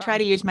try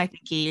to use my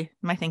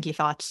thinky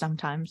thoughts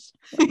sometimes.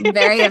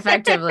 Very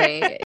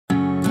effectively.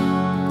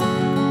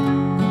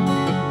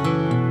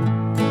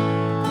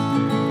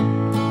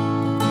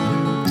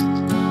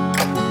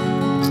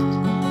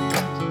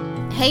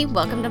 Hey,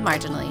 welcome to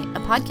Marginally, a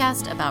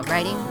podcast about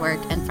writing, work,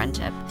 and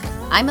friendship.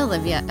 I'm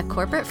Olivia, a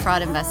corporate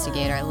fraud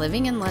investigator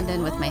living in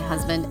London with my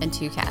husband and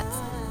 2 cats.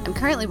 I'm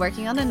currently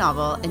working on a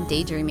novel and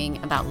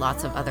daydreaming about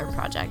lots of other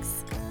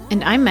projects.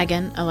 And I'm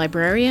Megan, a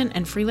librarian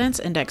and freelance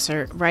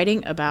indexer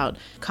writing about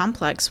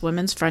complex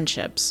women's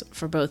friendships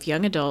for both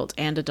young adult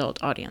and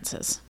adult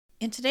audiences.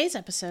 In today's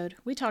episode,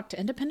 we talk to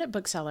independent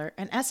bookseller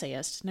and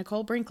essayist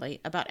Nicole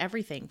Brinkley about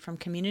everything from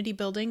community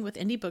building with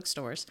indie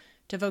bookstores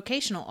to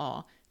vocational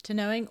awe to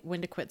knowing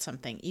when to quit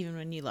something even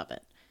when you love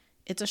it.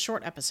 It's a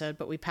short episode,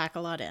 but we pack a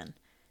lot in.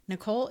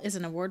 Nicole is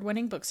an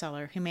award-winning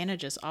bookseller who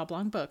manages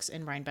Oblong Books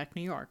in Rhinebeck,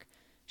 New York.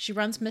 She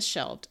runs Miss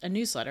Shelved, a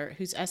newsletter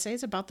whose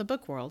essays about the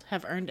book world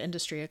have earned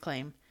industry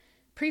acclaim.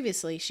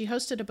 Previously, she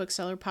hosted a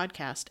Bookseller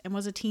podcast and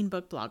was a teen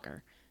book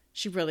blogger.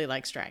 She really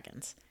likes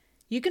dragons.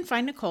 You can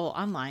find Nicole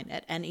online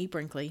at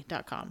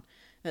nebrinkley.com.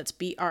 That's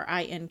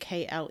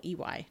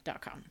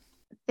BRINKLEY.com.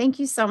 Thank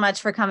you so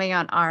much for coming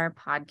on our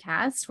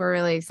podcast. We're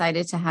really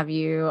excited to have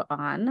you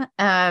on.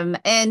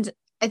 And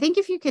I think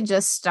if you could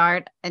just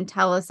start and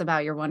tell us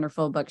about your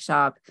wonderful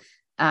bookshop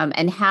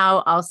and how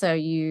also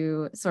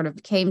you sort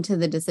of came to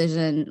the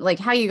decision, like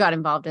how you got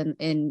involved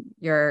in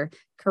your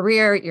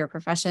career, your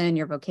profession,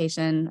 your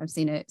vocation. I've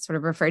seen it sort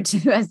of referred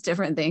to as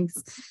different things.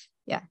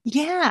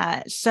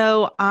 Yeah.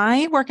 So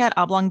I work at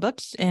Oblong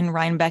Books in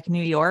Rhinebeck,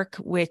 New York,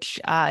 which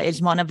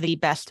is one of the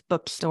best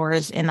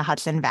bookstores in the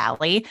Hudson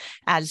Valley,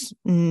 as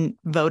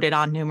voted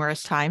on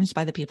numerous times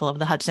by the people of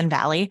the Hudson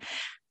Valley.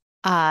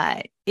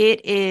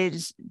 It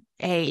is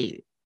a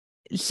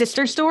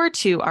sister store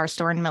to our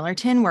store in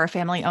Millerton. We're a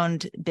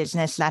family-owned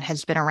business that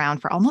has been around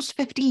for almost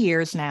 50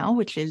 years now,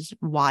 which is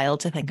wild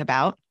to think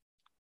about.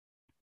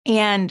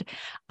 And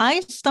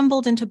I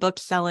stumbled into book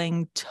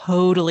selling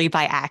totally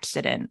by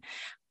accident.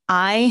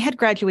 I had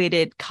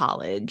graduated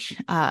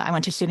college. I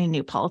went to SUNY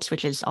New Paltz,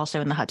 which is also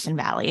in the Hudson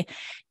Valley.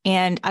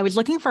 And I was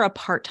looking for a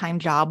part-time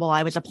job while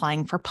I was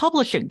applying for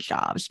publishing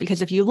jobs,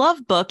 because if you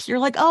love books, you're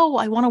like, oh,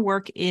 I want to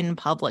work in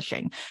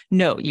publishing.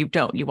 No, you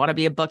don't. You want to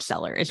be a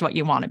bookseller is what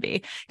you want to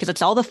be, because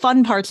it's all the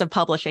fun parts of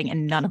publishing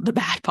and none of the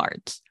bad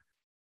parts.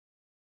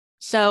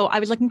 So I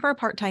was looking for a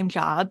part-time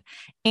job,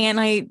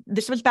 and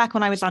this was back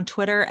when I was on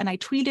Twitter, and I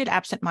tweeted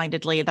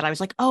absentmindedly that I was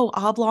like, oh,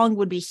 Oblong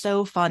would be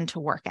so fun to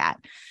work at.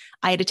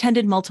 I had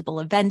attended multiple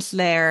events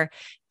there.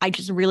 I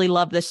just really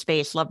love this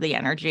space, love the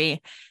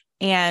energy.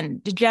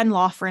 And Jen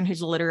Lofgren,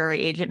 who's a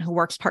literary agent who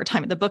works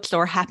part-time at the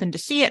bookstore, happened to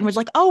see it and was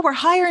like, oh, we're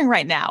hiring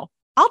right now.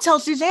 I'll tell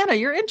Susanna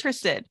you're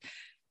interested.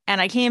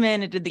 And I came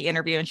in and did the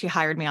interview, and she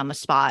hired me on the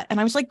spot. And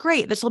I was like,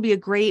 great, this will be a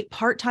great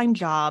part-time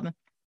job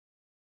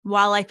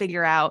while I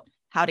figure out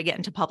how to get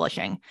into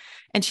publishing.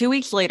 And 2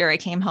 weeks later, I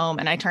came home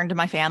and I turned to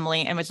my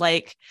family and was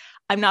like,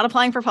 I'm not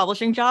applying for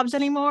publishing jobs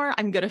anymore.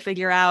 I'm going to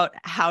figure out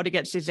how to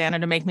get Susanna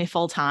to make me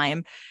full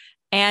time.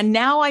 And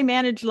now I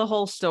manage the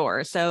whole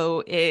store.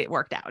 So it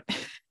worked out.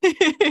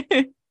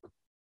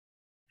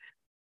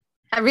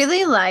 I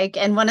really like,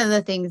 and one of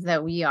the things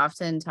that we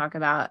often talk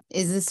about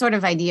is this sort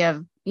of idea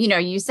of,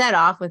 you set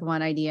off with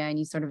one idea and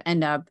you sort of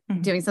end up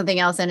doing something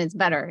else and it's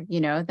better,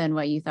 than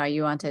what you thought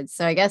you wanted.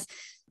 So I guess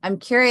I'm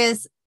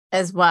curious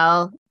as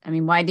well. I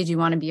mean, why did you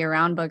want to be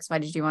around books? Why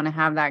did you want to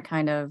have that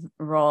kind of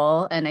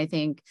role? And I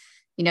think,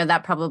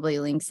 that probably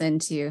links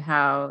into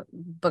how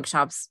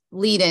bookshops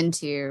lead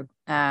into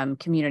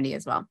community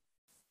as well.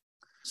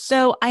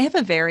 So I have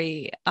a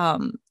very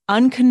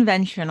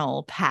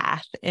unconventional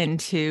path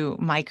into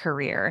my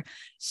career.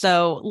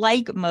 So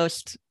like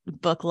most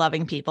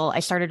book-loving people, I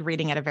started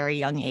reading at a very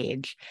young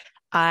age.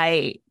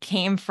 I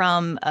came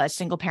from a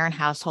single parent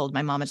household.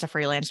 My mom is a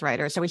freelance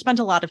writer. So we spent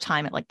a lot of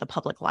time at the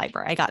public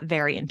library. I got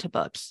very into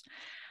books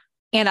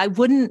and I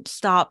wouldn't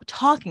stop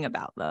talking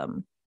about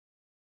them.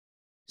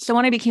 So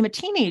when I became a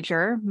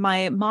teenager,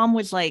 my mom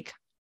was like,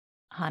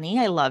 honey,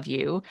 I love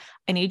you.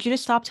 I need you to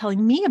stop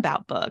telling me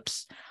about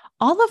books.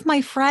 All of my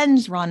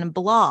friends run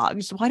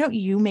blogs. Why don't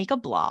you make a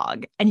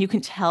blog and you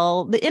can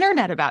tell the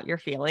internet about your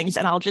feelings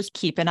and I'll just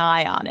keep an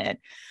eye on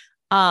it.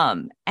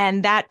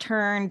 And that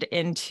turned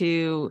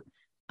into,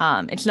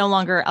 it's no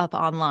longer up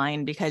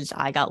online because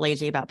I got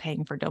lazy about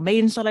paying for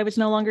domains that I was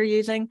no longer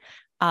using.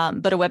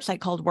 But a website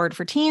called Word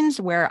for Teens,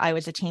 where I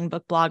was a teen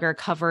book blogger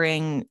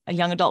covering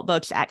young adult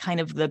books at kind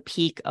of the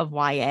peak of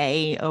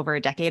YA over a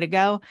decade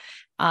ago.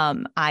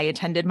 I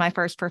attended my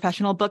first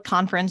professional book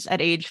conference at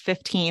age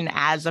 15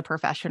 as a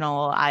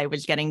professional. I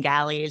was getting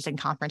galleys and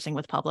conferencing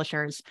with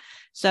publishers.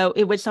 So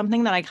it was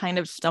something that I kind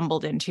of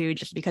stumbled into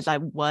just because I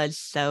was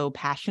so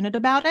passionate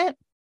about it.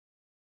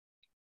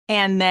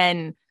 And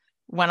then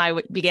when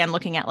I began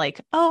looking at I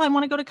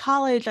want to go to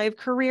college, I have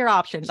career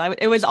options.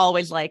 It was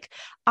always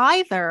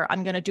either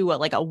I'm going to do a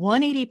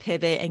 180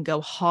 pivot and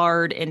go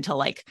hard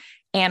into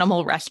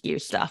animal rescue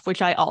stuff,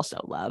 which I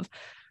also love,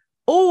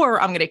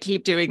 or I'm going to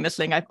keep doing this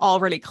thing I've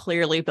already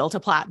clearly built a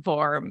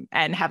platform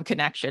and have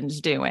connections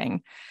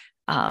doing.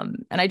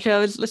 And I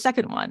chose the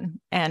second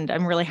one, and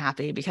I'm really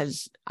happy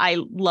because I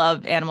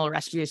love animal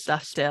rescue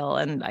stuff still,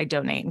 and I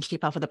donate and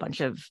keep up with a bunch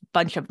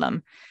of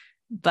them.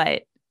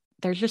 But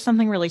there's just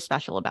something really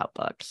special about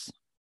books.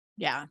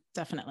 Yeah,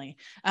 definitely.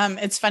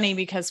 It's funny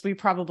because we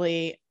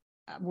probably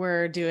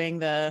were doing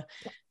the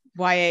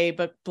YA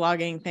book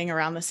blogging thing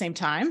around the same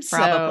time.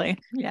 Probably. So,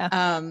 yeah.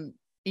 I'm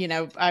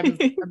a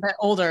bit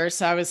older,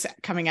 so I was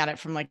coming at it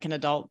from like an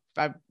adult.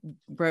 I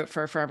wrote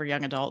for Forever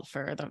Young Adult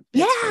for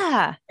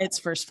its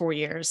first 4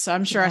 years. So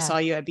I'm sure I saw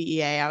you at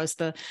BEA. I was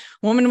the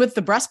woman with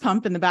the breast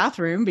pump in the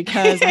bathroom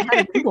because I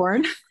had a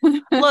newborn.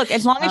 Look,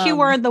 as long as you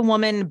weren't the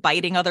woman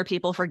biting other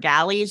people for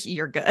galleys,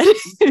 you're good.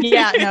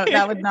 Yeah, no,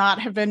 that would not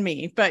have been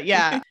me. But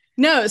yeah,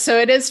 no. So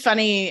it is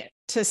funny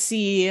to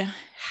see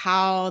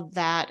how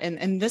that,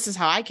 and this is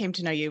how I came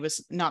to know you,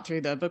 was not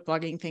through the book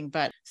blogging thing,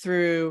 but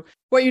through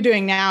what you're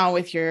doing now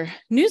with your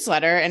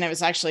newsletter. And it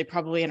was actually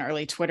probably an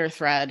early Twitter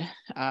thread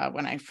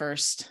when I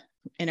first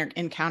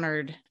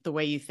encountered The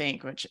Way You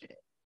Think, which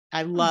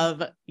I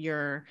love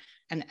your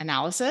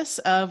analysis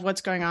of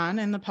what's going on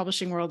in the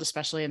publishing world,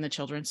 especially in the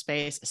children's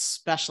space,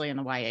 especially in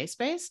the YA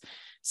space.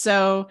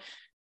 So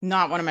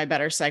not one of my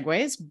better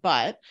segues,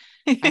 but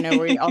I know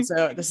we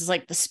also, this is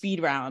like the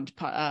speed round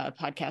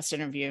podcast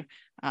interview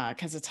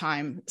because of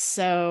time.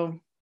 So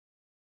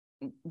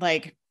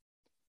like,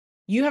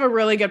 you have a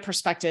really good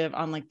perspective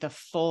on like the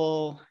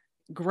full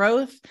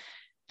growth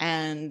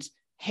and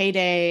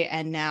heyday.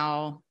 And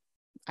now,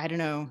 I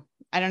don't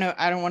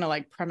want to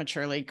like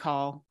prematurely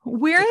call.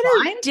 We're at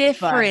a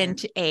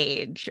different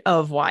age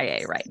of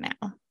YA right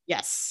now.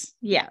 Yes.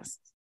 Yes,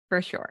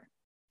 for sure.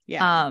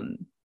 Yeah.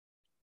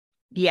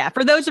 Yeah,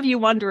 for those of you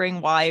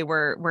wondering why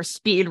we're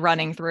speed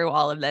running through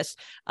all of this,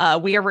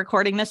 we are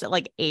recording this at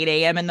like 8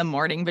 a.m. in the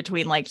morning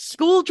between like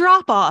school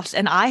drop-offs,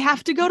 and I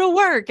have to go to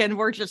work, and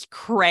we're just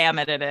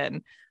cramming it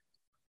in.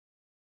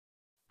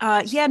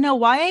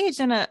 YA is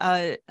in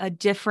a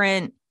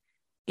different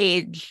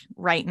age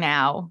right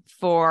now,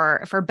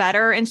 for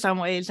better in some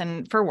ways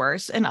and for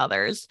worse in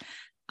others.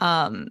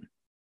 I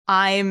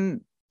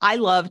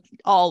love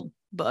all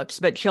books,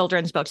 but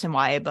children's books and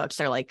YA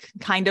books are like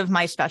kind of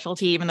my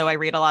specialty, even though I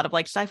read a lot of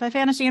like sci-fi,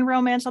 fantasy, and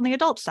romance on the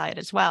adult side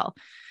as well.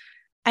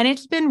 And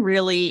it's been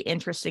really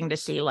interesting to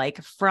see,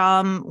 like,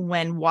 from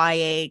when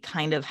YA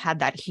kind of had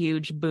that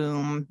huge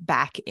boom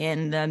back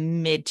in the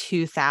mid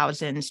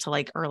 2000s to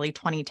like early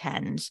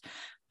 2010s,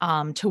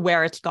 to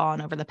where it's gone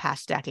over the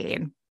past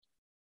decade.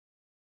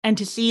 And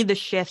to see the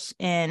shifts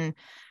and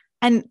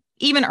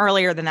even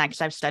earlier than that,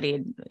 because I've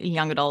studied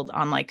young adult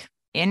on like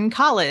in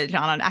college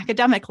on an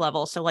academic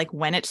level. So like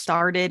when it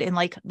started in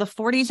like the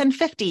 40s and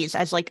 50s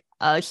as like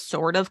a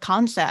sort of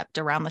concept,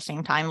 around the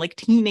same time, like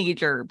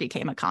teenager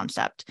became a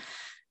concept.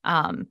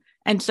 And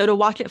so to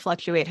watch it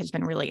fluctuate has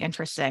been really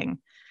interesting.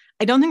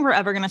 I don't think we're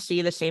ever going to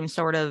see the same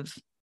sort of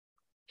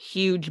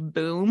huge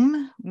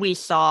boom we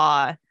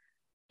saw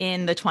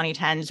in the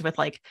 2010s with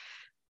like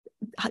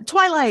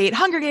Twilight,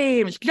 Hunger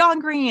Games, John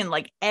Green,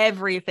 like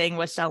everything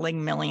was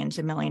selling millions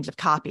and millions of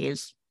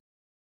copies.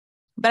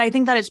 But I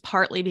think that is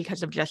partly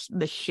because of just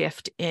the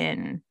shift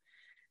in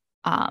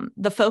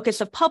the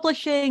focus of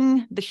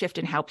publishing, the shift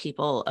in how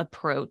people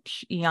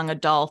approach young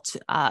adult,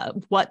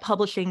 what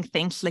publishing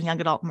thinks the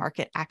young adult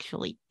market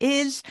actually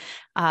is.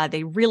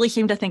 They really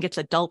seem to think it's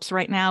adults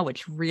right now,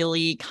 which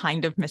really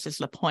kind of misses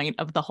the point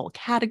of the whole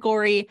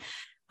category.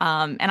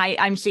 And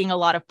I'm seeing a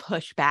lot of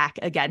pushback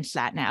against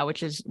that now,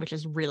 which is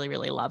really,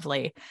 really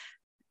lovely.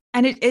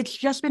 And it's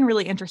just been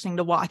really interesting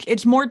to watch.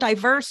 It's more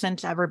diverse than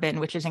it's ever been,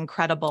 which is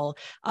incredible.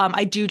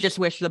 I do just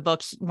wish the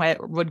books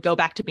would go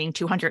back to being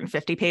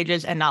 250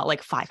 pages and not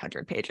like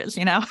 500 pages,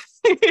 you know?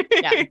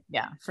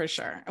 Yeah, for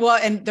sure. Well,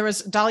 and there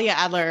was Dahlia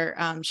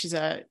Adler. She's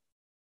a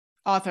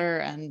author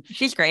and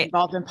she's great,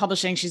 involved in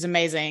publishing. She's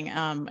amazing.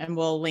 And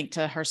we'll link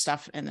to her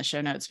stuff in the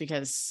show notes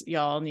because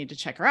y'all need to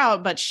check her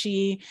out. But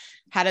she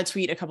had a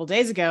tweet a couple of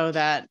days ago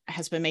that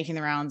has been making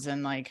the rounds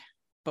in like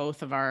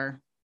both of our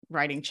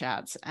writing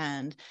chats,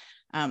 and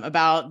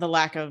about the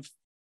lack of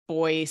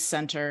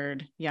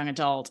boy-centered young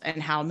adult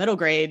and how middle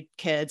grade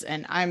kids,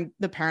 and I'm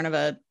the parent of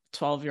a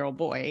 12-year-old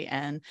boy,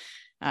 and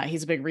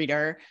he's a big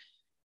reader.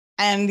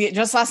 And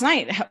just last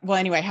night,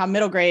 how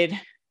middle grade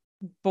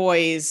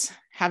boys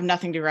have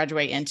nothing to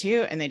graduate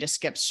into, and they just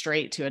skip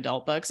straight to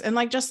adult books. And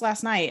like just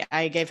last night,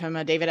 I gave him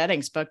a David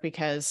Eddings book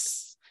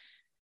because,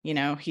 you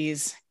know,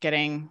 he's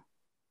getting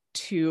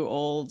too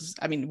old.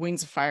 I mean,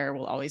 Wings of Fire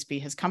will always be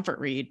his comfort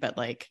read, but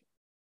like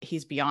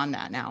he's beyond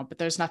that now, but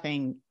there's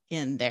nothing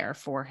in there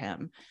for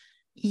him.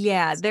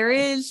 Yeah, there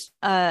is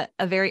a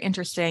very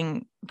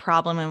interesting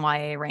problem in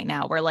YA right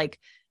now where like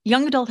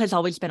young adult has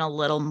always been a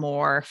little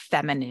more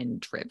feminine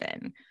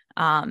driven,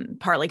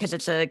 partly because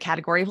it's a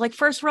category of like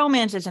first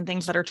romances and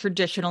things that are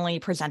traditionally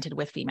presented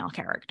with female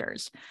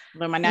characters.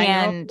 But my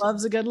 9-year-old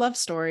loves a good love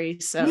story,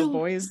 so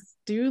boys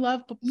do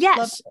love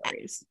love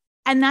stories.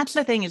 And that's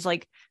the thing is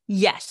like,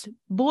 yes,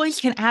 boys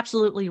can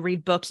absolutely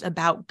read books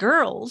about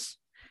girls.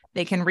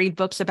 They can read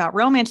books about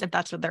romance if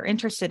that's what they're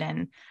interested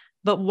in.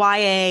 But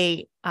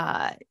YA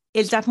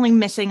is definitely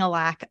missing a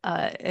lack,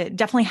 it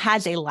definitely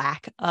has a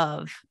lack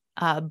of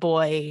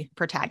boy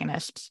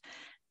protagonists.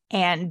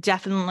 And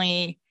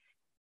definitely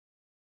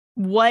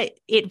what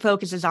it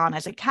focuses on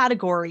as a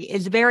category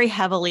is very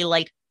heavily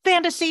like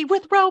fantasy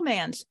with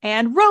romance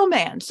and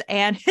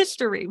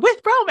history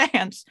with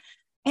romance.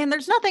 And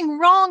there's nothing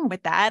wrong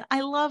with that.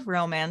 I love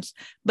romance,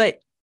 but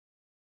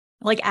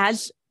like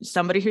as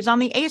somebody who's on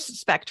the ace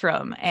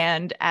spectrum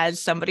and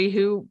as somebody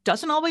who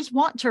doesn't always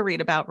want to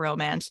read about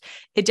romance,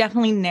 it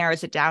definitely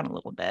narrows it down a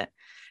little bit.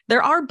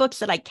 There are books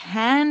that I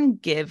can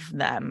give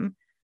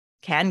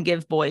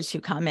boys who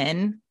come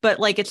in, but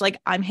like, it's like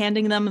I'm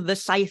handing them the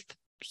Scythe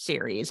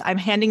series. I'm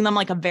handing them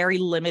like a very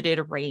limited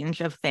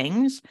range of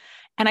things.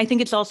 And I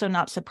think it's also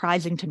not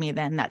surprising to me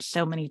then that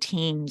so many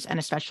teens, and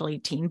especially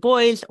teen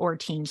boys or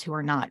teens who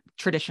are not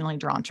traditionally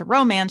drawn to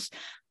romance,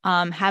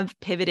 have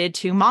pivoted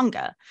to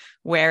manga,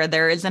 where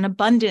there is an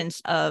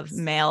abundance of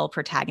male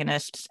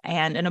protagonists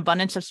and an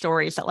abundance of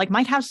stories that like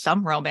might have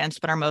some romance,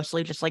 but are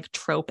mostly just like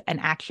trope and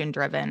action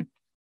driven.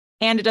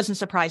 And it doesn't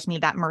surprise me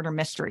that murder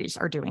mysteries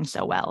are doing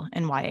so well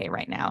in YA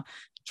right now.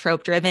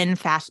 Trope driven,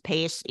 fast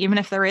paced, even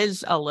if there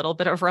is a little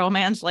bit of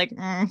romance, like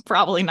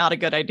probably not a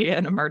good idea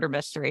in a murder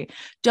mystery.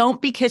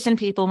 Don't be kissing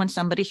people when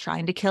somebody's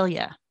trying to kill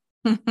you.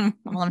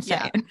 All I'm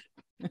saying.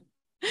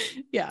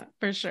 Yeah,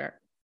 for sure.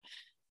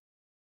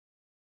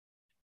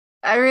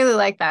 I really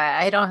like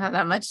that. I don't have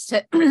that much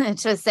to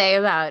to say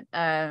about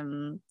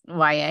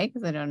YA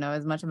because I don't know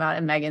as much about it.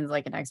 And Megan's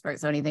like an expert,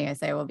 so anything I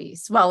say will be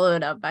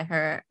swallowed up by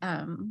her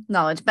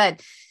knowledge.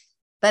 But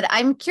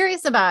I'm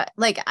curious about,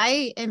 like,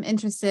 I am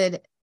interested.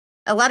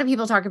 A lot of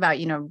people talk about,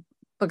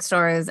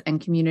 bookstores and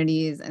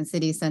communities and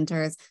city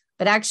centers,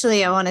 but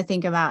actually I want to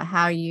think about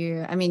how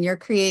you're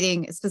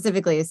creating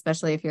specifically,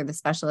 especially if you're the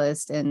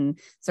specialist in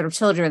sort of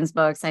children's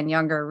books and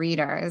younger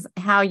readers,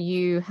 how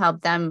you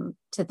help them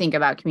to think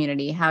about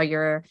community, how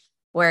your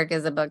work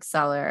as a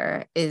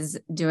bookseller is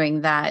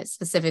doing that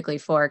specifically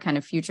for kind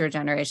of future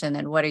generation,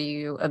 and what are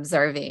you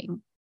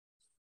observing?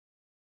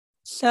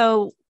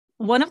 So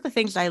one of the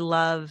things I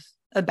love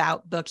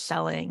about book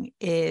selling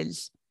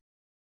is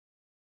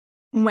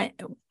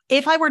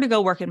if I were to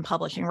go work in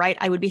publishing, right,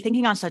 I would be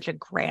thinking on such a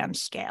grand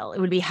scale.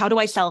 It would be, how do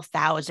I sell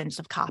thousands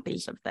of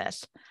copies of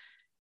this?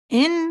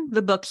 In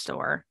the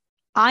bookstore,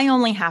 I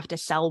only have to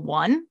sell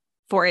one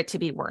for it to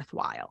be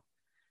worthwhile.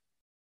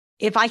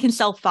 If I can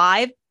sell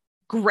 5,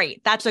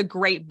 great. That's a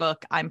great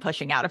book I'm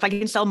pushing out. If I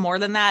can sell more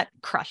than that,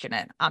 crushing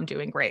it. I'm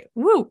doing great.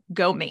 Woo,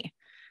 go me.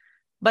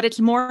 But it's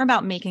more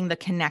about making the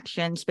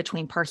connections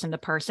between person to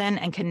person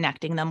and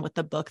connecting them with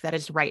the book that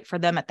is right for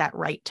them at that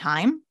right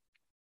time.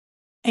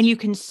 And you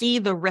can see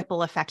the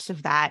ripple effects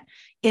of that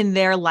in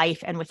their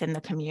life and within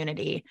the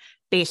community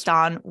based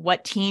on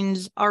what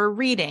teens are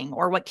reading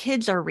or what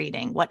kids are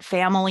reading, what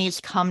families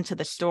come to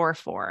the store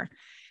for.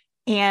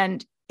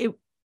 And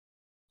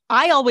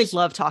I always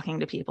love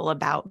talking to people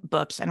about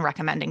books and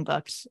recommending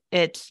books.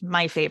 It's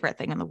my favorite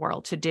thing in the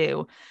world to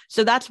do.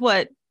 So that's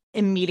what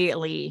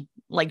immediately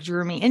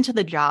drew me into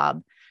the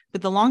job.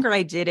 But the longer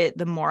I did it,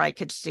 the more I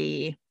could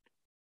see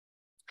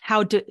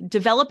how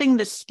developing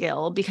the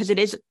skill, because it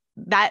is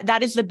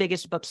that is the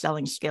biggest book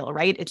selling skill,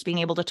 right? It's being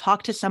able to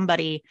talk to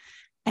somebody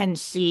and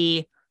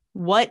see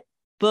what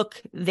book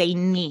they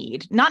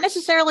need, not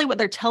necessarily what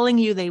they're telling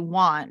you they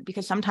want,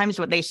 because sometimes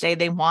what they say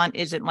they want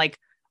isn't like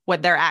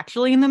what they're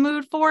actually in the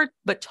mood for,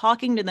 but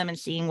talking to them and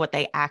seeing what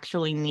they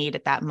actually need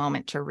at that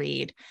moment to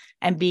read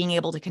and being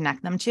able to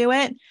connect them to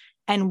it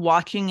and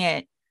watching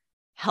it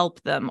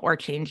help them or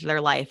change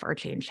their life or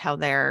change how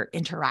they're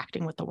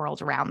interacting with the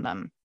world around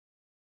them.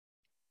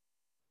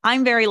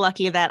 I'm very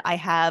lucky that I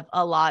have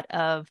a lot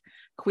of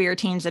queer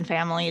teens and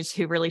families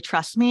who really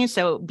trust me.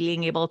 So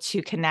being able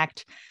to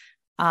connect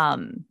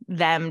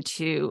them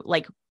to,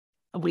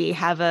 we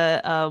have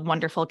a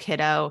wonderful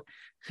kiddo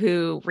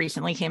who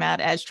recently came out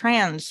as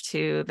trans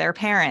to their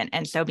parent.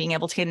 And so being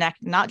able to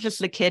connect not just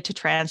the kid to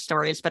trans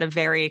stories, but a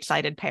very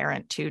excited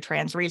parent to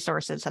trans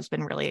resources has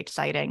been really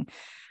exciting.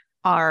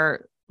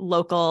 Our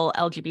local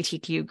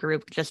LGBTQ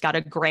group just got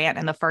a grant,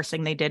 and the first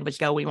thing they did was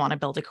go, we want to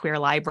build a queer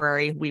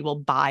library. We will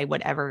buy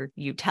whatever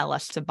you tell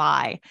us to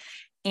buy.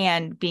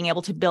 And being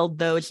able to build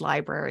those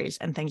libraries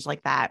and things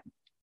like that.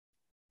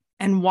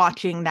 And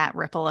watching that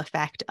ripple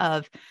effect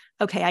of,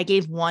 okay, I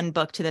gave one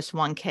book to this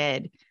one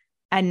kid,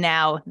 and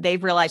now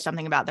they've realized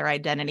something about their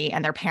identity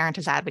and their parent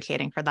is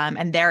advocating for them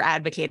and they're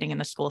advocating in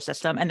the school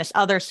system. And this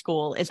other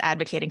school is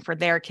advocating for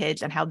their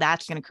kids and how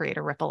that's going to create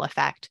a ripple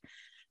effect.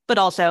 But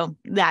also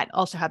that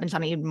also happens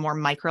on an even more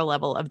micro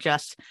level of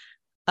just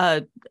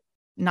a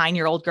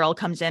 9-year-old girl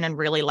comes in and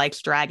really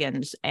likes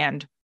dragons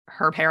and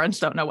her parents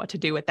don't know what to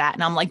do with that.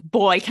 And I'm like,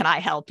 boy, can I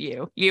help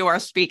you? You are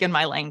speaking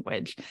my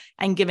language,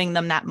 and giving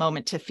them that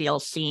moment to feel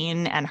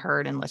seen and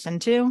heard and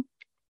listened to.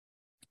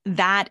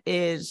 That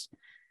is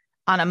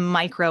on a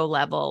micro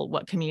level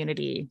what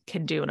community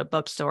can do in a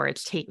bookstore.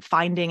 It's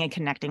finding and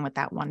connecting with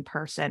that one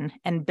person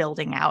and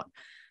building out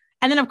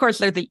And then, of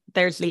course,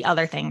 there's the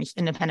other things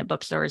independent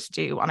bookstores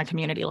do on a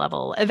community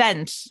level.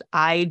 Events.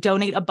 I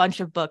donate a bunch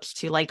of books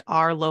to like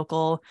our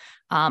local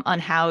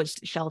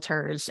unhoused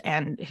shelters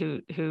and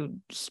who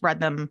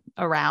spread them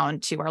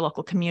around to our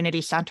local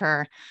community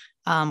center.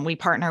 We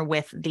partner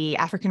with the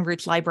African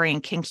Roots Library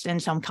in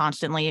Kingston, so I'm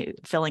constantly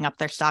filling up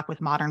their stock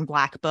with modern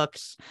Black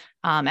books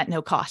at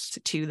no cost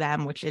to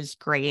them, which is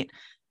great.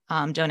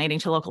 Donating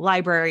to local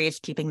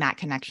libraries, keeping that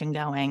connection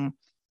going.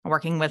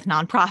 Working with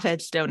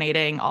nonprofits,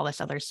 donating, all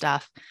this other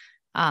stuff.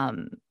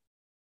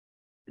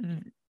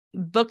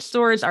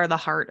 Bookstores are the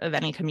heart of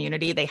any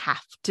community. They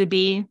have to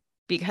be,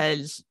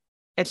 because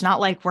it's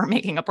not like we're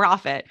making a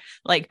profit.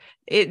 Like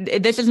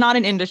this is not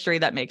an industry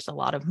that makes a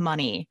lot of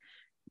money.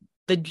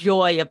 The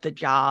joy of the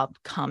job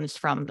comes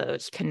from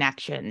those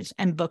connections,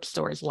 and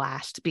bookstores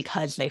last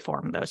because they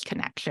form those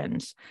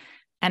connections.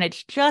 And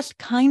it's just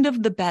kind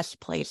of the best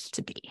place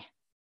to be.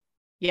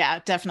 Yeah,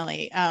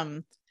 definitely.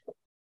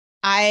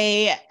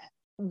 I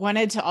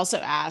wanted to also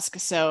ask,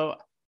 so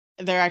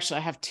I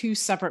have two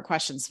separate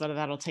questions, but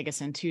that'll take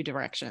us in two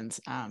directions.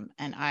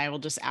 And I will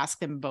just ask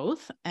them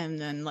both and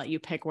then let you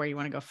pick where you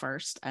want to go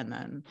first. And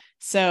then,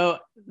 so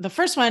the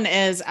first one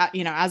is,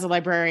 as a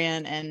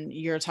librarian and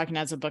you're talking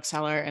as a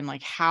bookseller, and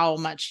like how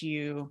much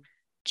you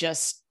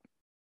just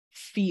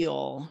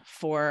feel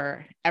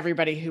for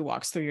everybody who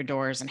walks through your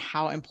doors and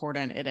how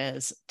important it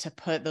is to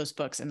put those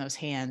books in those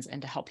hands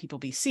and to help people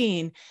be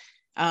seen.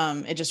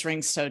 It just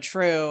rings so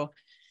true.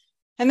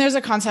 And there's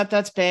a concept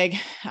that's big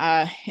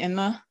in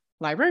the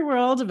library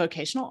world,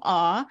 vocational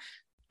awe.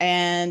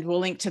 And we'll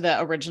link to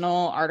the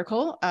original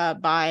article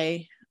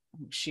by,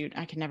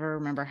 I can never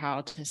remember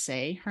how to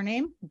say her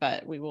name,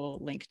 but we will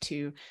link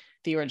to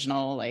the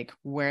original, like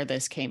where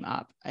this came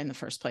up in the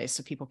first place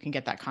so people can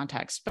get that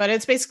context. But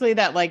it's basically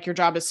that like your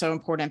job is so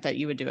important that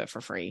you would do it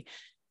for free,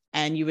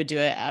 and you would do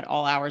it at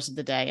all hours of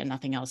the day, and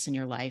nothing else in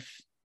your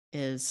life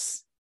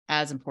is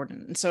as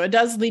important. And so it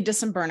does lead to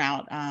some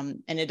burnout.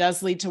 And it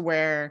does lead to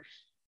where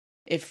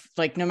if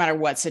like, no matter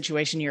what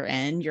situation you're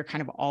in, you're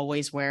kind of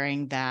always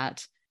wearing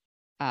that,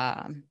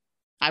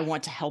 I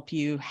want to help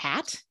you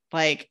hat.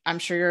 Like, I'm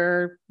sure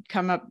you're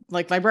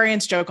like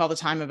librarians joke all the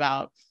time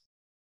about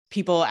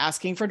people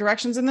asking for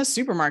directions in the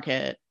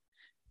supermarket,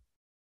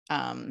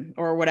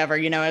 or whatever,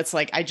 it's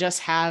like, I just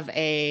have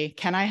a,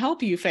 can I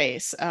help you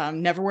face,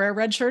 never wear a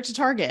red shirt to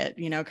Target,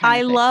 kind of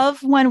I thing.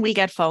 love when we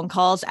get phone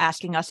calls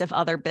asking us if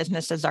other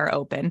businesses are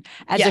open,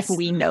 as Yes. if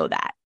we know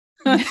that.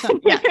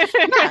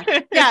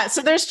 Yeah.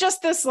 So there's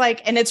just this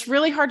like, and it's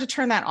really hard to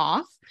turn that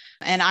off.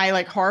 And I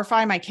like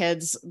horrify my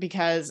kids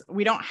because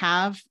we don't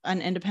have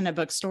an independent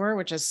bookstore,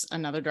 which is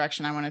another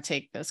direction I want to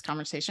take this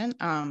conversation.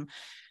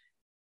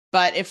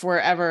 But if we're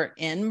ever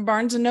in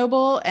Barnes and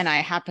Noble and I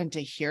happen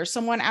to hear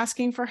someone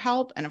asking for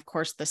help, and of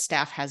course the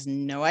staff has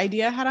no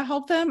idea how to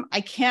help them,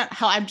 I can't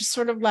help. I'm just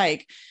sort of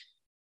like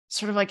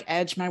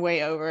edge my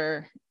way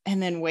over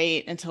and then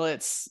wait until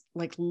it's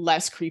like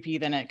less creepy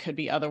than it could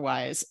be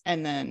otherwise.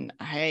 And then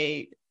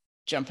I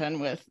jump in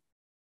with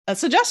a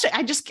suggestion.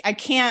 I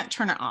can't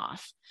turn it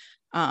off.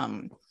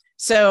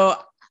 So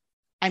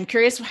I'm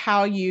curious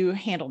how you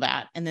handle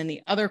that. And then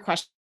the other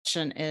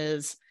question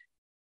is,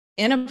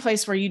 in a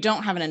place where you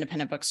don't have an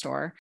independent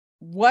bookstore,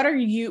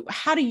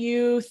 how do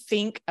you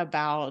think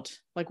about,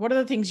 like, what are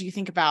the things you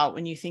think about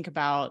when you think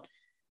about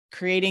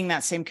creating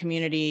that same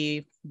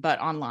community, but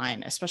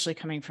online, especially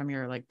coming from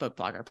your like book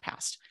blogger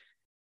past?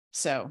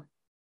 So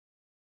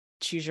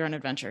choose your own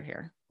adventure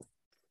here.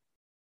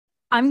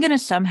 I'm going to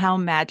somehow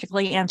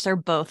magically answer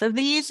both of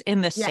these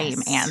in the same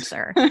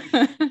answer.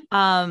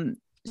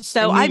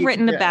 So I've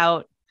written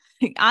about,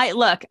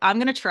 I'm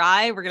going to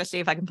try, we're going to see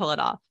if I can pull it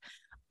off.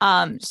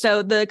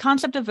 So the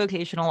concept of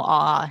vocational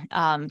awe,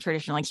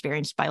 traditionally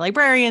experienced by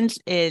librarians,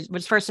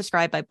 was first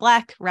described by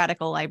Black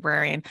radical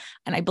librarian,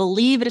 and I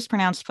believe it is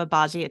pronounced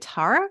Fabazi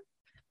Atara,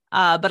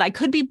 but I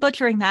could be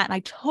butchering that, and I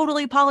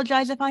totally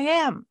apologize if I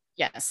am.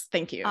 Yes,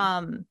 thank you.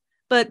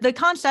 But the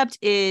concept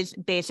is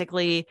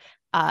basically,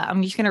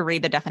 I'm just going to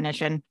read the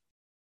definition.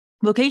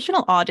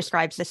 Vocational awe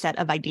describes the set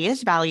of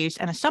ideas, values,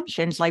 and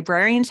assumptions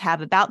librarians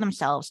have about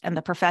themselves and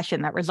the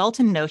profession that result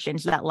in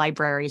notions that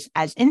libraries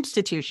as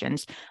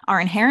institutions are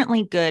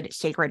inherently good,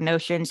 sacred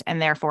notions and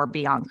therefore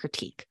beyond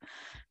critique.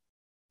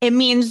 It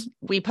means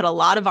we put a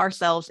lot of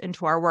ourselves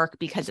into our work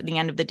because at the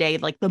end of the day,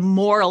 like the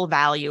moral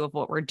value of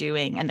what we're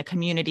doing and the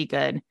community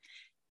good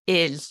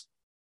is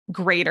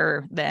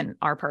greater than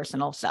our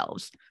personal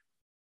selves.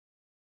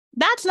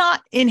 That's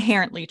not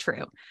inherently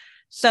true.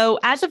 So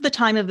as of the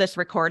time of this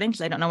recording,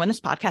 because I don't know when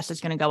this podcast is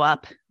going to go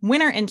up,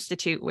 Winter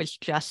Institute was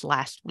just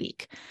last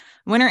week.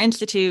 Winter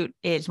Institute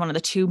is one of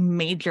the two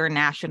major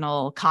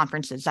national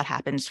conferences that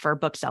happens for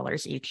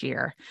booksellers each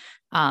year.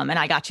 And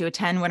I got to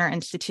attend Winter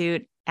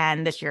Institute,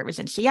 and this year it was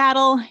in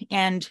Seattle.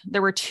 And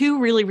there were two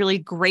really, really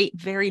great,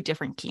 very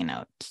different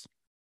keynotes.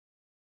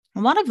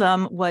 One of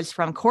them was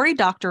from Cory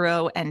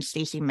Doctorow and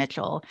Stacey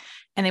Mitchell,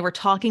 and they were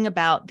talking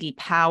about the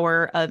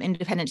power of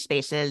independent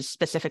spaces,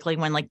 specifically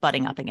when like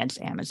butting up against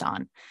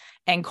Amazon.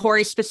 And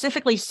Corey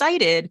specifically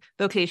cited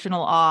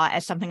vocational awe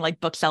as something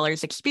like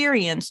booksellers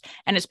experience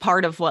and as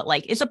part of what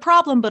like is a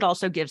problem, but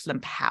also gives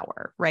them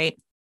power, right?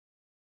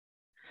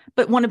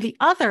 But one of the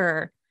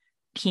other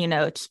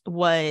keynotes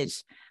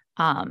was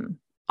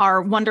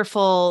our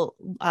wonderful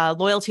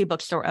loyalty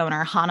bookstore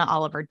owner, Hannah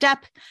Oliver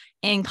Depp,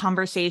 in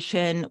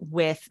conversation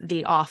with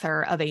the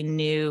author of a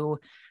new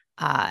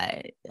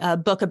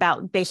book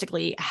about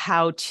basically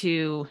how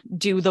to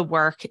do the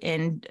work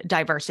in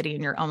diversity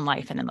in your own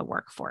life and in the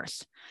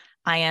workforce.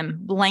 I am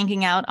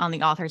blanking out on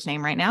the author's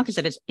name right now because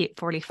it is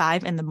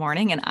 8:45 in the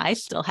morning and I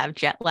still have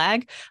jet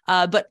lag,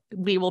 but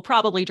we will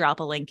probably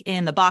drop a link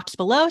in the box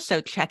below,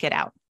 so check it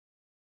out.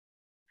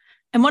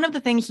 And one of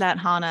the things that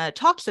Hannah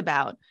talks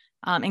about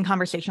in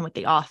conversation with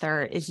the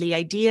author is the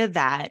idea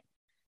that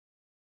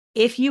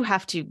if you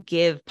have to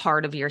give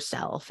part of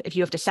yourself, if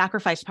you have to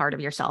sacrifice part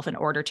of yourself in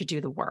order to do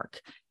the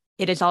work,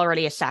 it is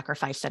already a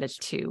sacrifice that is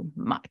too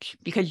much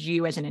because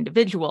you as an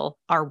individual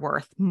are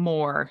worth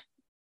more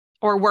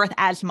or worth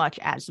as much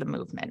as the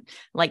movement.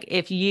 Like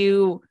if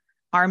you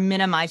are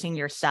minimizing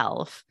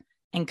yourself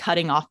and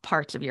cutting off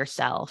parts of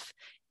yourself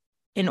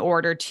in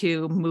order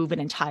to move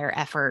an entire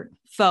effort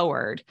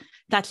forward,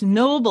 that's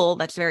noble,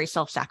 that's very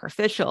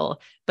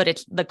self-sacrificial,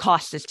 but the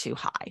cost is too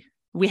high.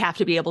 We have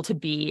to be able to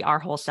be our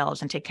whole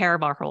selves and take care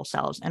of our whole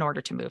selves in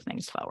order to move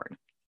things forward.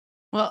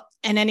 Well,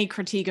 and any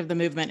critique of the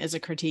movement is a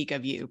critique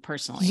of you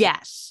personally.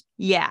 Yes.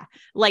 Yeah.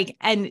 Like,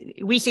 and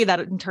we see that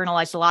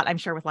internalized a lot, I'm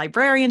sure, with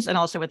librarians and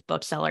also with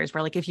booksellers,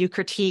 where like, if you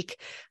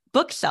critique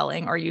book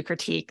selling or you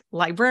critique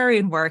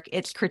librarian work,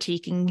 it's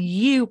critiquing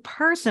you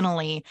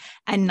personally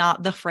and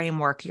not the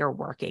framework you're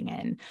working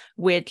in,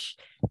 which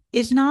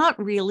is not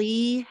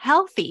really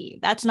healthy.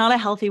 That's not a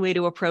healthy way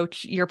to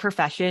approach your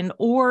profession,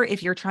 or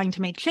if you're trying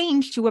to make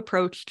change, to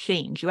approach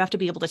change. You have to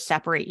be able to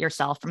separate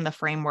yourself from the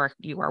framework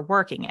you are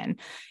working in.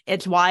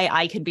 It's why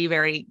I can be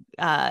very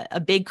a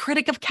big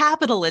critic of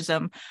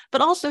capitalism, but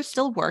also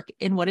still work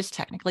in what is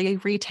technically a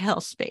retail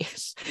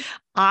space.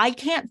 I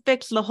can't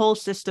fix the whole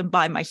system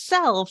by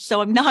myself, so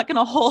I'm not going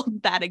to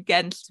hold that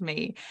against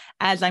me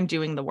as I'm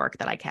doing the work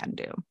that I can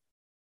do.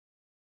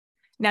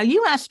 Now,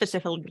 you asked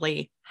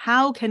specifically,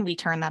 how can we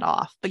turn that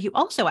off? But you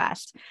also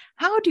asked,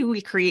 how do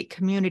we create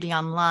community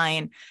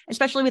online,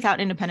 especially without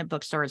independent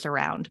bookstores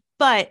around,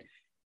 but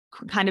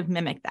kind of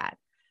mimic that?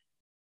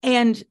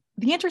 And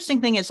the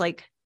interesting thing is,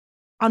 like,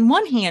 on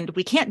one hand,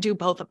 we can't do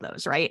both of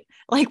those, right?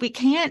 Like, we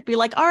can't be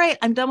like, all right,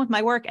 I'm done with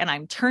my work and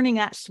I'm turning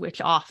that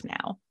switch off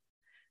now,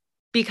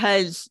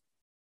 because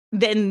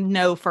then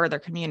no further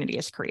community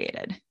is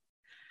created.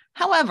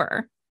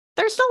 However,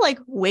 there's still like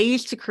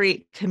ways to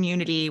create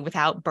community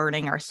without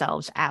burning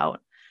ourselves out.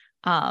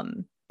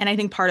 And I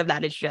think part of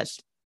that is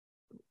just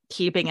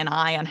keeping an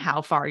eye on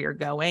how far you're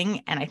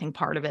going. And I think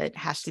part of it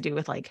has to do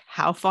with like,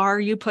 how far are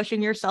you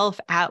pushing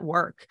yourself at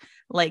work?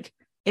 Like,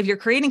 if you're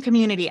creating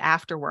community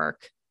after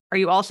work, are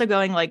you also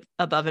going like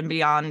above and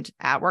beyond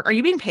at work? Are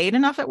you being paid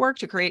enough at work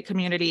to create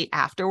community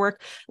after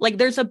work? Like,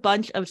 there's a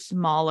bunch of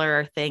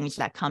smaller things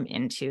that come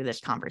into this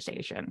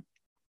conversation.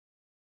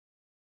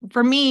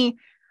 For me,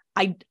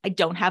 I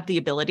don't have the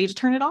ability to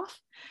turn it off.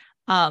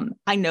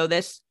 I know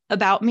this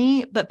about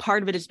me, but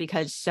part of it is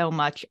because so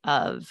much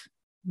of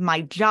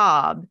my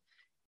job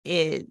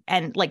is,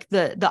 and like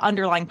the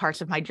underlying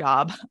parts of my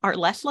job are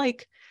less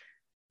like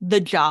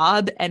the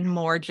job and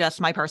more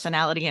just my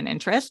personality and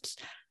interests.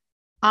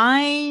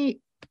 I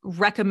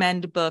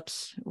recommend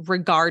books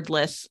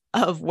regardless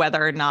of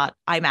whether or not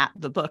I'm at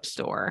the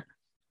bookstore.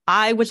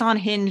 I was on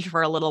Hinge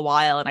for a little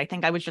while, and I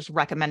think I was just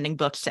recommending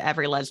books to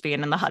every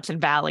lesbian in the Hudson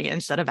Valley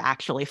instead of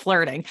actually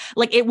flirting.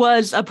 Like, it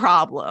was a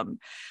problem.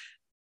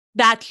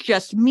 That's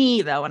just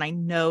me, though, and I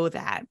know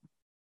that.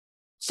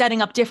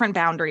 Setting up different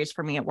boundaries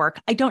for me at work.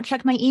 I don't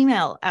check my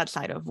email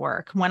outside of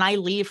work. When I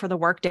leave for the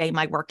workday,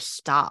 my work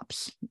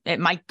stops.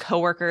 My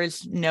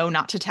coworkers know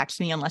not to text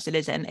me unless it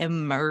is an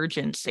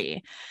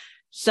emergency.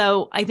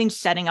 So I think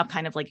setting up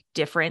kind of like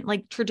different,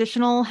 like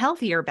traditional,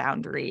 healthier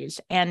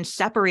boundaries and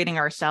separating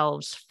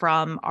ourselves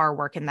from our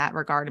work in that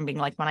regard and being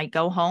like, when I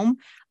go home,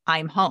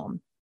 I'm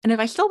home. And if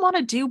I still want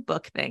to do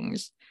book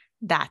things,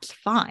 that's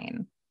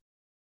fine.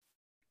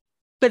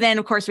 But then,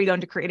 of course, we go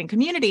into creating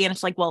community and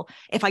it's like, well,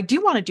 if I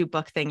do want to do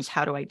book things,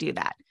 how do I do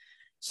that?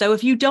 So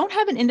if you don't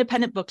have an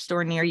independent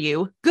bookstore near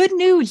you, good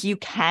news, you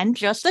can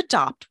just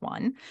adopt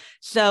one.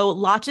 So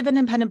lots of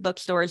independent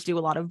bookstores do a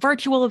lot of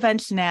virtual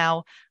events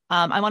now.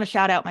 I want to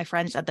shout out my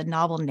friends at the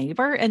Novel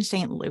Neighbor in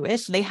St.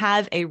 Louis. They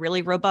have a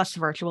really robust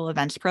virtual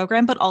events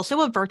program, but also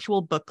a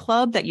virtual book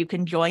club that you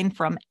can join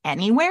from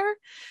anywhere.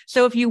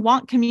 So if you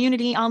want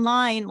community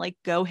online, like,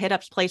 go hit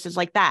up places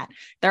like that.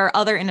 There are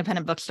other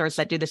independent bookstores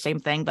that do the same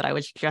thing, but I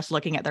was just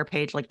looking at their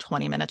page like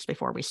 20 minutes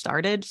before we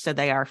started, so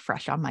they are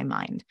fresh on my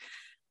mind.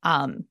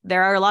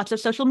 There are lots of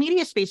social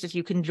media spaces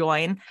you can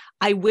join.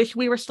 I wish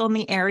we were still in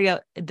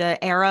the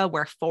era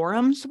where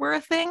forums were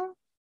a thing.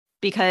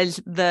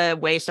 because the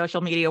way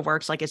social media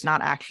works, like, is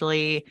not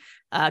actually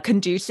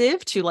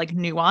conducive to like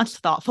nuanced,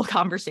 thoughtful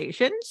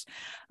conversations.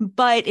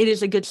 But it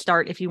is a good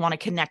start if you want to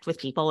connect with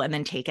people and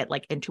then take it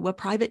like into a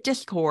private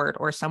Discord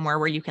or somewhere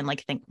where you can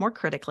like think more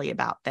critically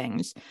about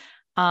things.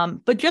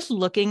 But just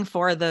looking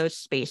for those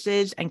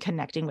spaces and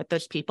connecting with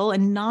those people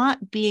and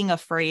not being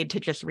afraid to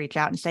just reach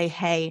out and say,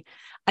 hey,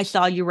 I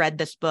saw you read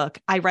this book.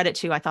 I read it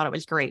too. I thought it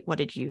was great. What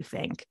did you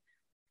think?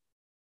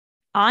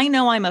 I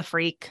know I'm a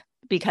freak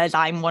because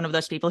I'm one of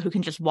those people who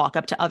can just walk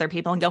up to other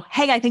people and go,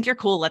 hey, I think you're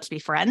cool. Let's be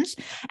friends.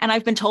 And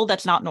I've been told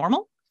that's not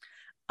normal.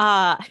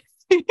 But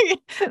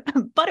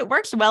it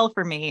works well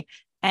for me.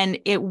 And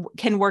it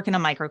can work in a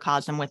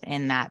microcosm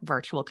within that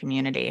virtual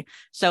community.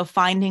 So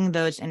finding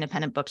those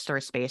independent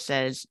bookstore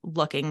spaces,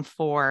 looking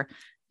for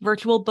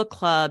virtual book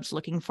clubs,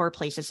 looking for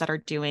places that are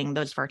doing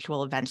those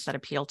virtual events that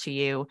appeal to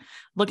you,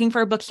 looking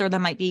for a bookstore that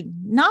might be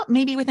not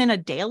maybe within a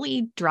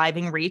daily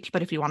driving reach,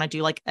 but if you want to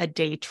do like a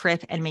day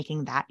trip and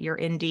making that your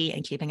indie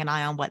and keeping an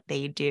eye on what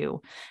they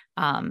do.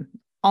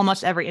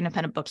 Almost every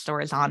independent bookstore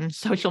is on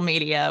social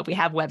media. We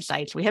have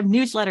websites, we have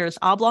newsletters.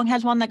 Oblong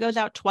has one that goes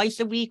out twice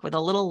a week with a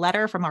little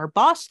letter from our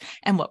boss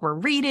and what we're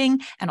reading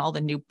and all the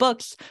new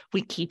books.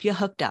 We keep you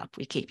hooked up.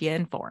 We keep you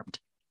informed.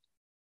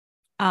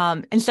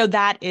 And so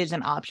that is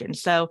an option.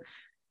 So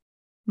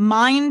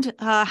mind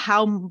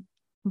how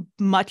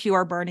much you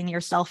are burning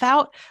yourself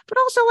out, but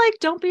also like,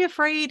 don't be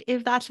afraid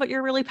if that's what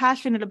you're really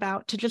passionate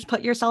about to just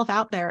put yourself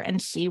out there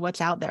and see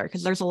what's out there.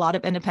 Because there's a lot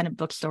of independent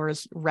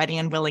bookstores ready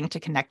and willing to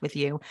connect with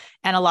you.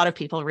 And a lot of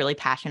people really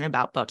passionate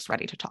about books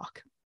ready to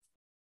talk.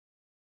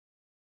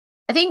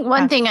 I think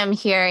one thing I'm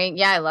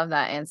hearing, I love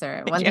that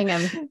answer. One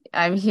thing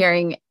I'm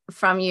hearing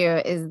from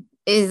you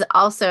is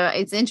also,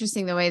 it's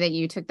interesting the way that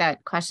you took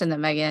that question that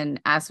Megan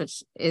asked,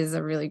 which is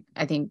a really,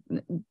 I think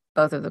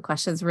both of the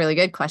questions, really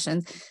good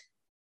questions,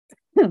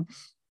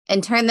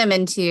 and turn them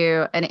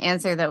into an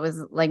answer that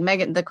was like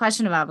Megan, the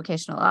question about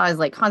vocational law is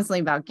like constantly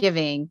about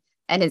giving.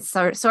 And it's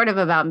sort of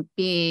about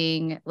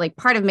being like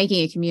part of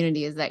making a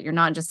community is that you're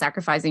not just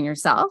sacrificing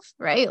yourself,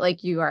 right?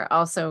 Like you are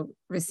also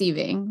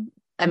receiving.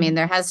 I mean,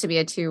 there has to be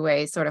a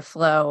two-way sort of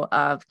flow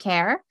of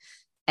care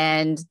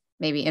and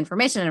maybe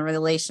information and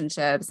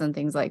relationships and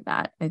things like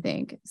that, I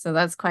think. So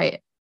that's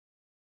quite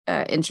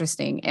an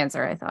interesting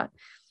answer, I thought.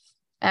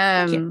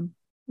 Thank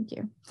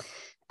you.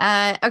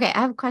 Okay, I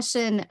have a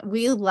question.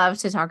 We love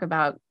to talk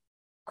about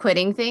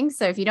quitting things.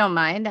 So if you don't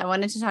mind, I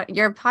wanted to talk,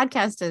 your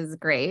podcast is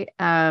great.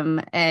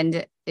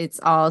 And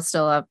it's all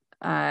still up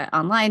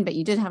online, but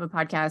you did have a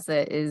podcast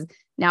that is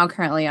now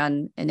currently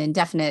on an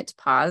indefinite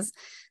pause.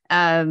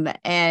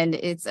 And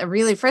it's a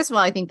really, first of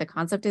all, I think the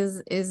concept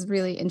is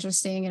really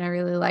interesting and I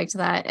really liked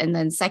that. And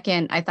then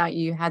second, I thought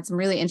you had some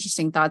really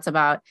interesting thoughts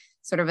about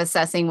sort of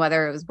assessing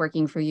whether it was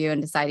working for you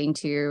and deciding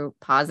to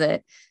pause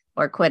it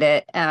or quit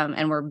it.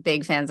 And we're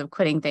big fans of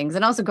quitting things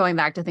and also going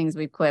back to things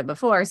we've quit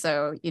before.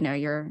 So,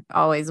 you're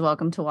always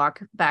welcome to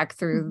walk back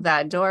through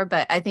that door.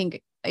 But I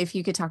think if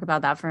you could talk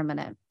about that for a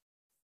minute.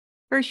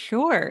 For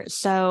sure.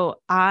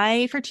 So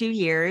I, for 2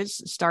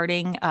 years,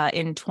 starting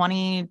in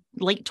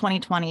late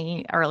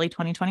 2020, early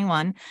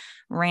 2021,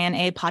 ran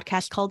a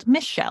podcast called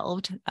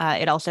Misshelved.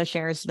 It also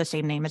shares the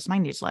same name as my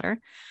newsletter,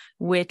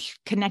 which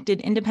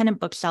connected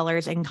independent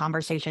booksellers in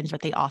conversations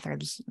with the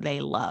authors they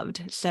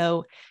loved.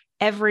 So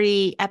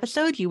every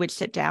episode, you would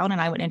sit down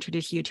and I would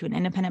introduce you to an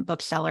independent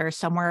bookseller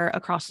somewhere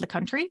across the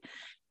country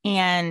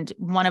and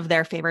one of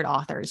their favorite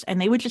authors.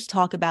 And they would just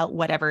talk about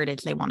whatever it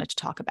is they wanted to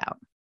talk about.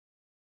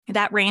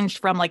 That ranged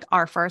from like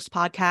our first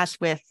podcast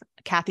with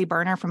Kathy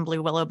Berner from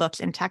Blue Willow Books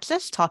in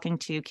Texas, talking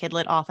to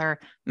Kidlit author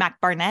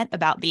Mac Barnett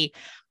about the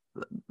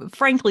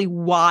frankly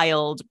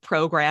wild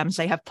programs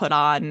they have put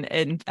on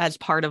as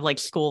part of like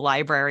school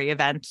library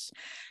events,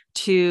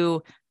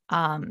 to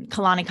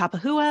Kalani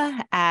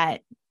Kapahua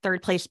at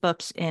Third Place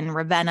Books in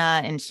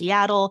Ravenna in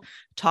Seattle,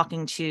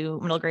 talking to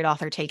middle grade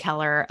author Tay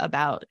Keller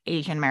about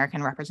Asian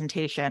American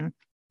representation.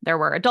 There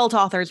were adult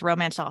authors,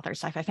 romance authors,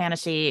 sci-fi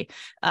fantasy.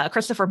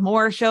 Christopher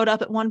Moore showed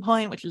up at one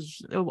point, which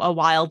is a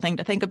wild thing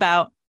to think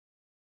about.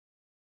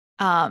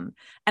 And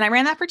I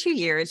ran that for 2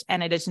 years,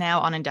 and it is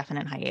now on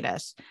indefinite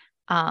hiatus.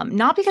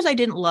 Not because I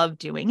didn't love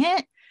doing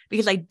it,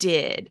 because I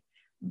did,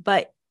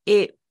 but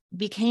it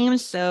became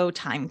so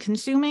time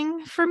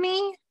consuming for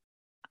me,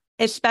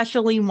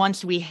 especially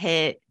once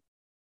we're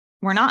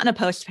not in a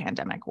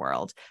post-pandemic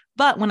world.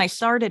 But when I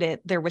started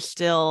it, there was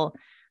still...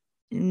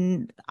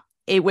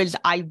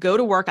 I go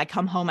to work, I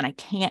come home, and I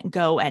can't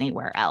go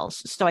anywhere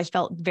else. So I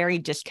felt very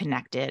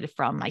disconnected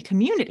from my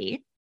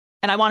community.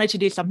 And I wanted to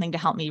do something to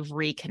help me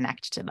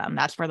reconnect to them.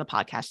 That's where the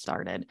podcast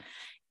started.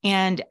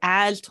 And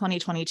as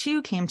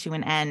 2022 came to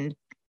an end,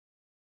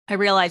 I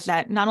realized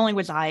that not only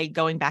was I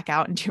going back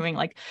out and doing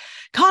like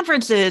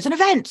conferences and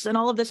events and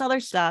all of this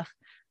other stuff,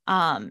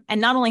 and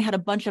not only had a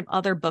bunch of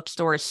other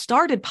bookstores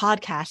started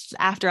podcasts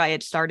after I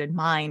had started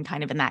mine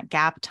kind of in that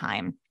gap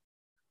time,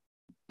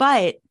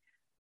 but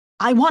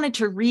I wanted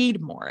to read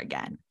more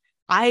again.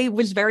 I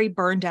was very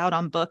burned out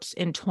on books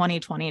in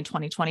 2020 and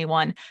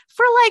 2021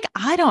 for like,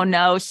 I don't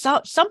know,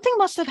 something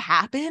must have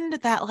happened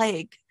that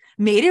like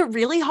made it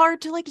really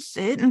hard to like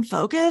sit and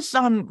focus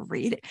on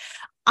reading.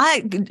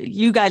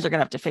 You guys are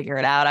gonna have to figure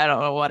it out. I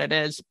don't know what it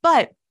is,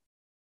 but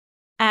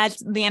as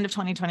the end of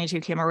 2022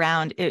 came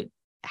around,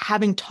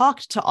 having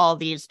talked to all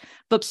these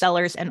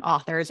booksellers and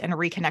authors and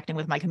reconnecting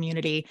with my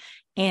community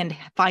and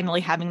finally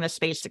having the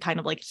space to kind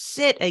of like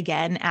sit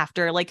again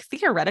after like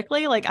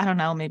theoretically, like, I don't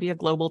know, maybe a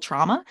global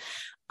trauma,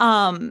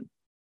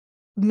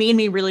 made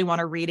me really want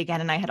to read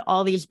again. And I had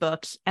all these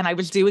books and I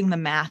was doing the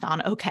math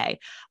on, okay,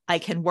 I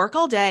can work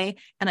all day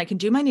and I can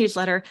do my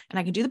newsletter and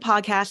I can do the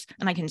podcast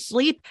and I can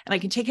sleep and I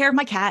can take care of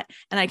my cat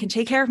and I can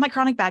take care of my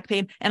chronic back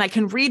pain and I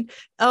can read.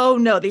 Oh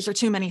no, these are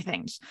too many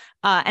things.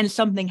 And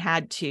something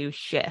had to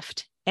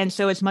shift. And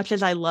so as much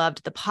as I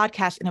loved the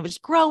podcast and it was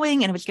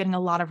growing and it was getting a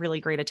lot of really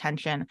great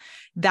attention,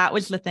 that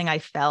was the thing I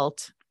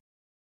felt.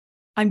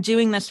 I'm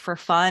doing this for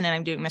fun and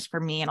I'm doing this for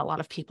me, and a lot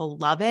of people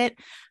love it.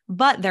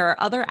 But there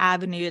are other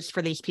avenues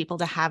for these people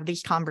to have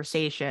these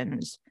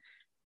conversations,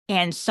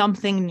 and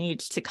something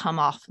needs to come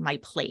off my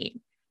plate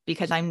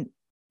because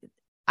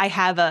I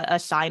have a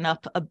sign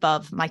up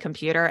above my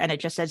computer and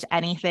it just says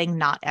anything,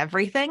 not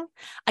everything.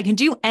 I can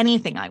do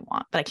anything I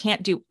want, but I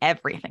can't do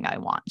everything I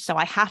want. So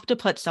I have to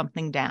put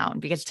something down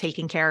because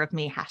taking care of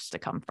me has to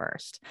come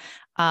first.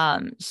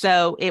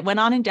 So it went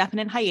on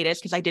indefinite hiatus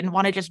because I didn't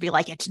want to just be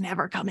like, it's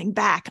never coming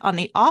back, on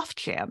the off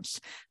chance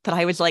that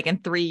I was like in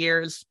 3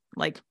 years,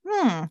 like,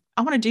 I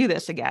want to do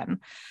this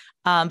again.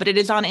 But it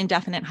is on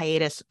indefinite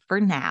hiatus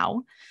for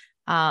now.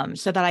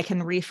 So that I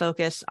can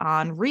refocus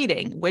on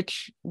reading,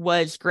 which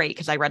was great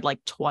because I read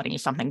like 20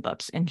 something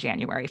books in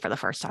January for the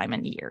first time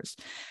in years.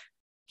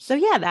 So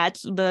yeah,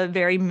 that's the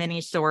very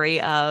mini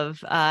story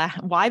of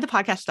why the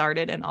podcast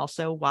started and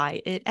also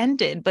why it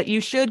ended. But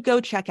you should go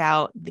check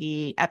out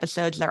the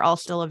episodes. They're all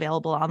still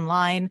available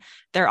online.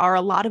 There are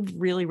a lot of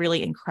really,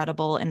 really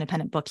incredible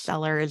independent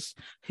booksellers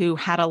who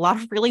had a lot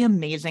of really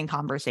amazing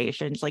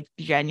conversations, like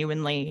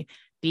genuinely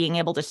being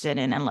able to sit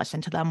in and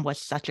listen to them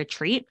was such a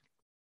treat.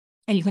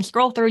 And you can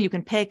scroll through, you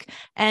can pick.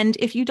 And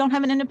if you don't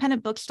have an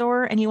independent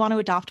bookstore and you want to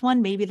adopt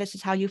one, maybe this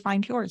is how you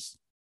find yours.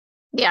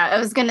 Yeah, I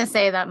was going to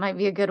say that might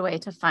be a good way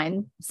to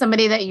find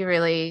somebody that you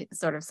really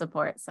sort of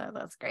support. So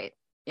that's great.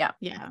 Yeah.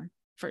 Yeah,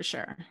 for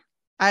sure.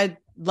 I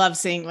love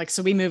seeing, like,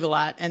 so we move a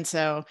lot. And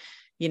so,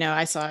 you know,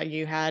 I saw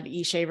you had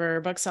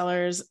eShaver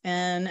Booksellers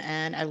in,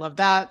 and I love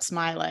that.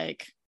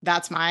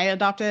 That's my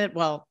adopted.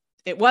 Well,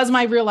 it was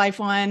my real life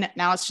one.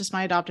 Now it's just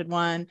my adopted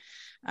one.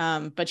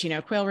 But, you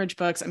know, Quail Ridge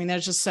Books, I mean,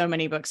 there's just so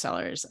many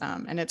booksellers,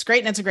 and it's great.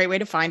 And it's a great way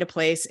to find a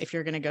place if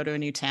you're going to go to a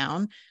new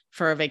town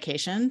for a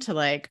vacation, to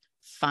like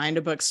find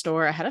a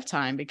bookstore ahead of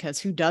time, because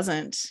who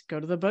doesn't go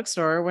to the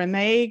bookstore when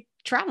they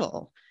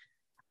travel?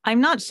 I'm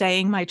not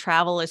saying my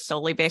travel is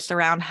solely based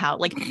around how,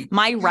 like,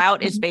 my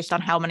route is based on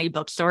how many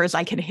bookstores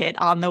I can hit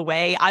on the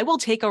way. I will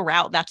take a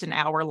route that's an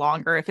hour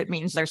longer if it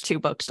means there's 2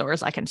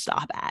 bookstores I can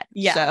stop at.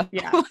 Yeah. So.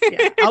 Yeah.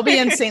 I'll be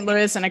in St.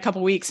 Louis in a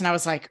couple weeks. And I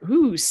was like,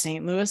 ooh,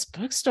 St. Louis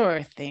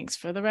bookstore. Thanks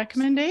for the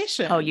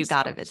recommendation. Oh, you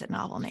got to visit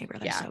Novel Neighbor.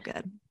 They're so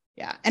good.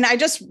 Yeah. And I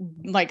just,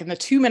 like, in the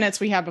 2 minutes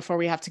we have before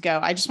we have to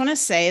go, I just want to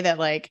say that,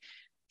 like,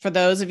 for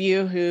those of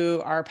you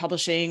who are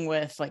publishing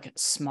with like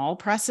small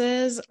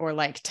presses or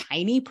like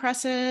tiny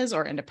presses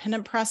or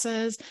independent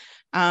presses,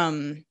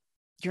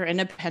 your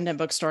independent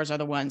bookstores are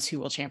the ones who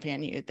will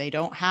champion you. They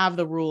don't have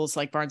the rules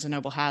like Barnes &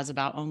 Noble has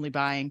about only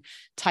buying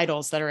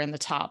titles that are in the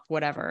top,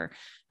 whatever.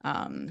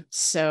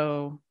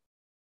 So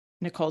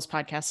Nicole's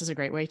podcast is a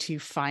great way to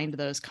find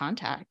those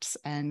contacts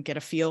and get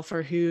a feel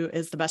for who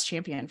is the best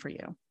champion for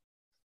you.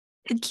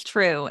 It's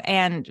true.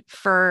 And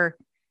for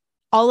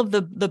all of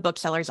the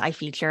booksellers I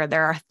feature,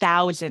 there are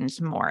thousands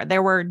more.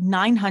 There were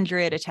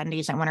 900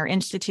 attendees at Winter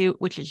Institute,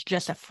 which is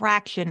just a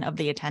fraction of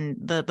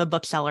the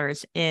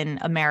booksellers in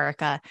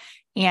America.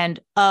 And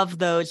of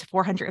those,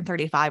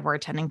 435 were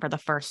attending for the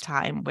first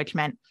time, which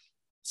meant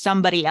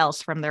somebody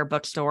else from their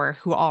bookstore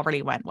who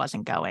already went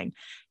wasn't going.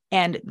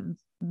 And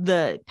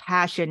the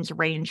passions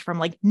range from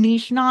like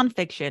niche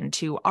nonfiction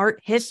to art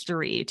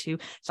history to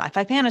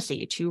sci-fi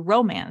fantasy to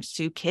romance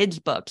to kids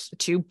books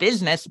to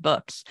business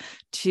books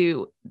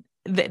to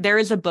there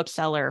is a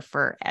bookseller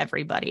for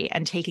everybody,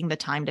 and taking the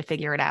time to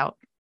figure it out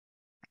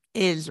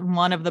is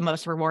one of the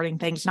most rewarding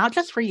things, not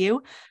just for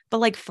you, but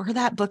like for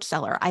that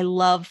bookseller. I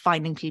love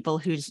finding people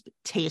whose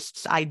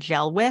tastes I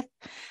gel with,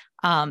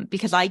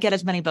 because I get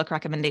as many book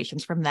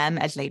recommendations from them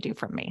as they do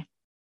from me.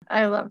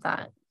 I love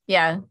that.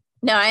 Yeah.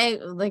 No, I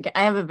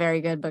have a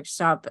very good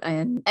bookshop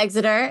in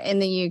Exeter in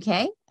the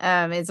UK.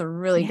 It's a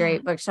really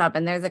great bookshop,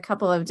 and there's a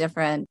couple of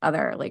different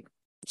other like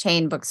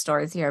chain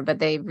bookstores here, but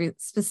they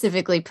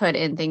specifically put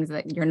in things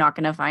that you're not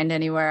going to find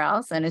anywhere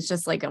else. And it's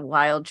just like a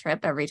wild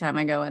trip every time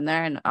I go in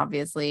there, and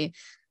obviously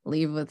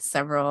leave with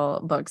several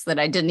books that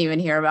I didn't even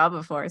hear about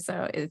before.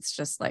 So it's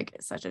just like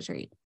such a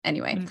treat.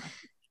 Anyway.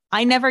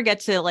 I never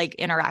get to like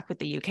interact with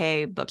the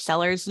UK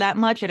booksellers that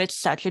much, and it's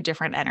such a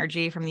different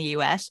energy from the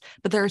US,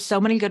 but there are so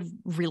many good,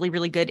 really,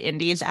 really good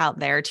indies out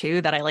there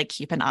too that I like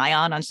keep an eye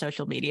on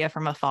social media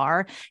from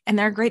afar. And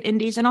there are great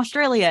indies in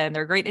Australia, and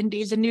there are great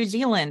indies in New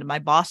Zealand. My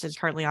boss is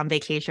currently on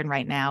vacation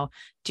right now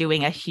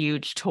doing a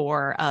huge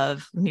tour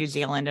of New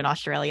Zealand and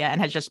Australia and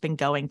has just been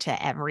going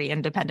to every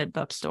independent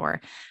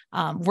bookstore.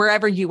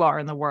 Wherever you are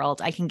in the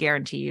world, I can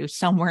guarantee you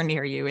somewhere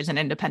near you is an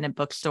independent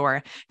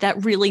bookstore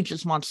that really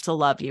just wants to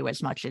love you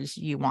as much as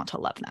you want to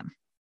love them.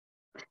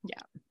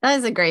 Yeah, that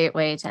is a great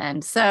way to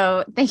end.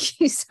 So thank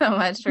you so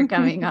much for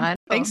coming on.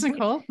 Thanks,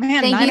 Nicole.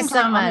 Man, thank you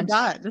so much.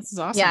 This is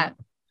awesome. Yeah.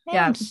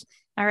 Thanks.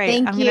 All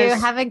right. Thank you.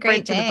 Have a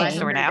great day. To the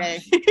bookstore now.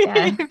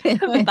 Yeah.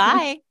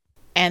 Bye.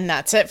 And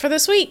that's it for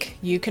this week.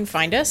 You can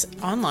find us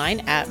online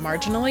at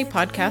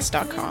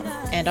marginallypodcast.com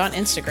and on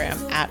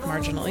Instagram at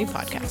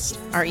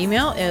marginallypodcast. Our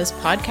email is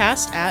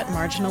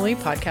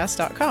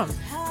podcast@marginallypodcast.com.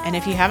 And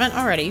if you haven't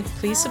already,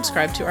 please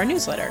subscribe to our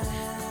newsletter.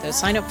 The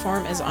sign-up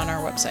form is on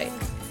our website.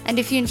 And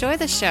if you enjoy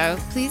the show,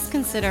 please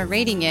consider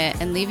rating it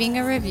and leaving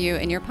a review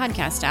in your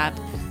podcast app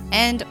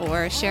and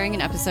or sharing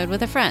an episode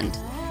with a friend.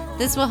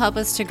 This will help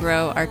us to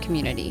grow our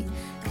community.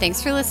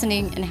 Thanks for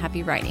listening and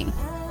happy writing.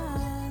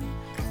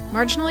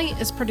 Marginally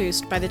is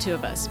produced by the two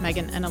of us,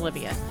 Megan and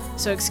Olivia,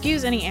 so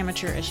excuse any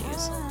amateur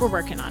issues. We're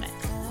working on it.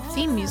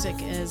 Theme music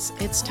is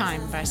It's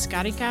Time by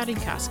Scotty Gotti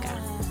Casca.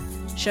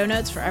 Show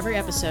notes for every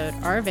episode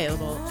are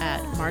available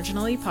at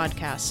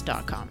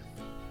marginallypodcast.com.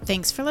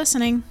 Thanks for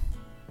listening.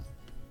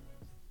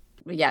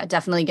 Yeah,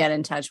 definitely get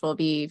in touch. We'll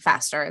be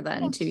faster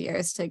than 2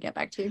 years to get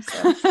back to you.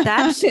 So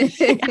Has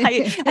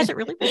it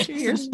really been 2 years?